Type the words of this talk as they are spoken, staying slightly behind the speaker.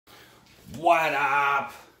What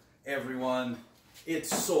up, everyone?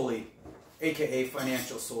 It's Sully, aka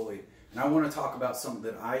Financial Sully, and I want to talk about something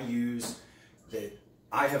that I use that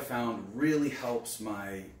I have found really helps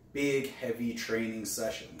my big, heavy training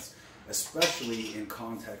sessions, especially in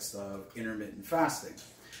context of intermittent fasting.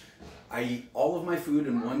 I eat all of my food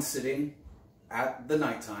in one sitting at the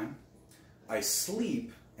nighttime. I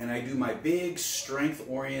sleep and I do my big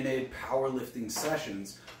strength-oriented powerlifting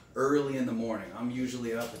sessions early in the morning. I'm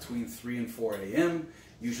usually up between 3 and 4 a.m.,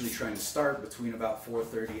 usually trying to start between about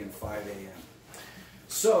 4:30 and 5 a.m.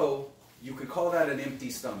 So you could call that an empty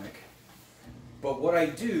stomach. But what I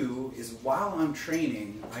do is while I'm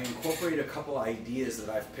training, I incorporate a couple ideas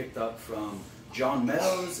that I've picked up from John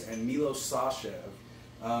Meadows and Milos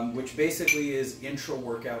Sashev, which basically is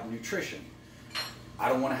intra-workout nutrition. I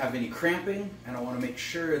don't want to have any cramping, and I want to make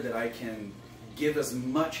sure that I can give as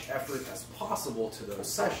much effort as possible to those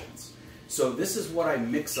sessions. So this is what I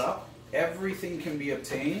mix up. Everything can be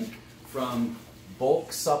obtained from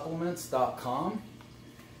bulksupplements.com.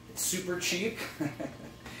 It's super cheap.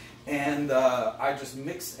 And I just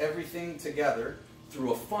mix everything together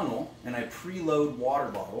through a funnel, and I preload water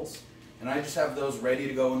bottles, and I just have those ready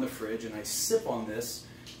to go in the fridge, and I sip on this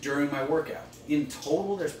during my workout. In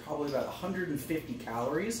total, there's probably about 150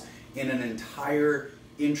 calories in an entire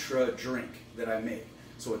intra drink that I make.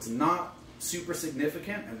 So it's not super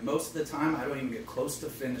significant, and most of the time I don't even get close to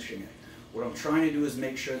finishing it. What I'm trying to do is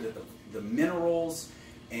make sure that the minerals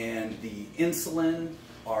and the insulin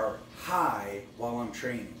are high while I'm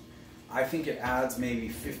training. I think it adds maybe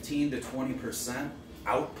 15 to 20%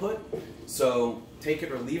 output, so take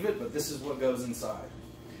it or leave it, but this is what goes inside.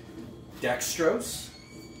 Dextrose,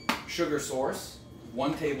 sugar source,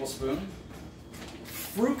 1 tablespoon.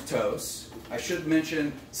 Fructose, I should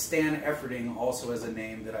mention Stan Efferding also has a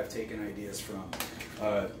name that I've taken ideas from.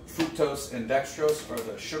 Fructose and dextrose are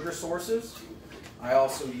the sugar sources. I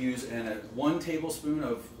also use 1 tablespoon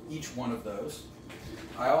of each one of those.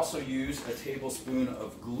 I also use a tablespoon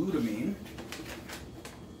of glutamine.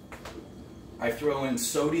 I throw in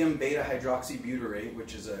sodium beta hydroxybutyrate,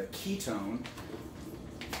 which is a ketone.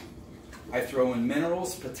 I throw in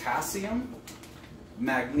minerals, potassium,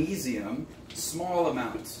 magnesium, small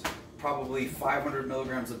amounts, probably 500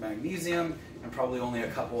 milligrams of magnesium and probably only a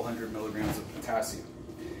couple hundred milligrams of potassium.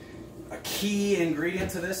 A key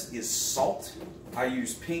ingredient to this is salt. I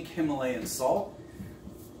use pink Himalayan salt.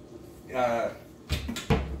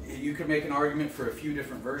 You could make an argument for a few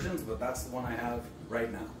different versions, but that's the one I have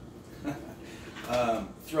right now.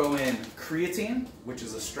 Throw in creatine, which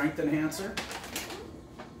is a strength enhancer.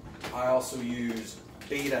 I also use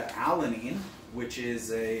beta-alanine, which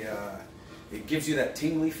is it gives you that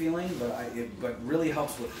tingly feeling, but really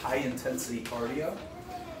helps with high-intensity cardio.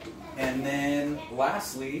 And then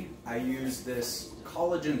lastly, I use this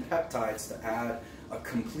collagen peptides to add a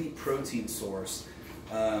complete protein source.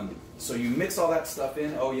 So you mix all that stuff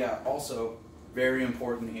in. Oh yeah, also very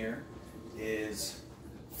important here is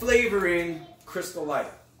flavoring Crystal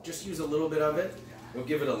Light. Just use a little bit of it. It'll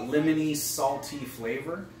give it a lemony, salty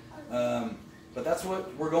flavor. But that's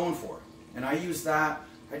what we're going for. And I use that.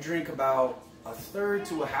 I drink about 1/3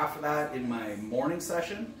 to 1/2 of that in my morning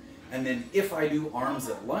session. And then if I do arms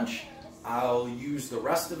at lunch, I'll use the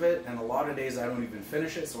rest of it. And a lot of days I don't even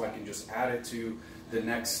finish it, so I can just add it to the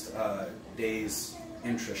next day's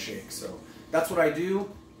intra shake. So that's what I do.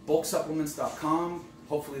 Bulksupplements.com.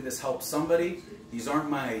 Hopefully this helps somebody. These aren't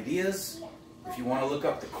my ideas. If you want to look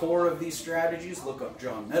up the core of these strategies, look up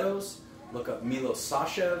John Meadows, look up Milos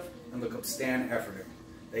Sashev, and look up Stan Efferding.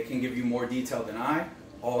 They can give you more detail than I.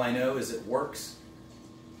 All I know is it works,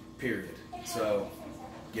 period. So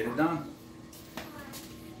get it done.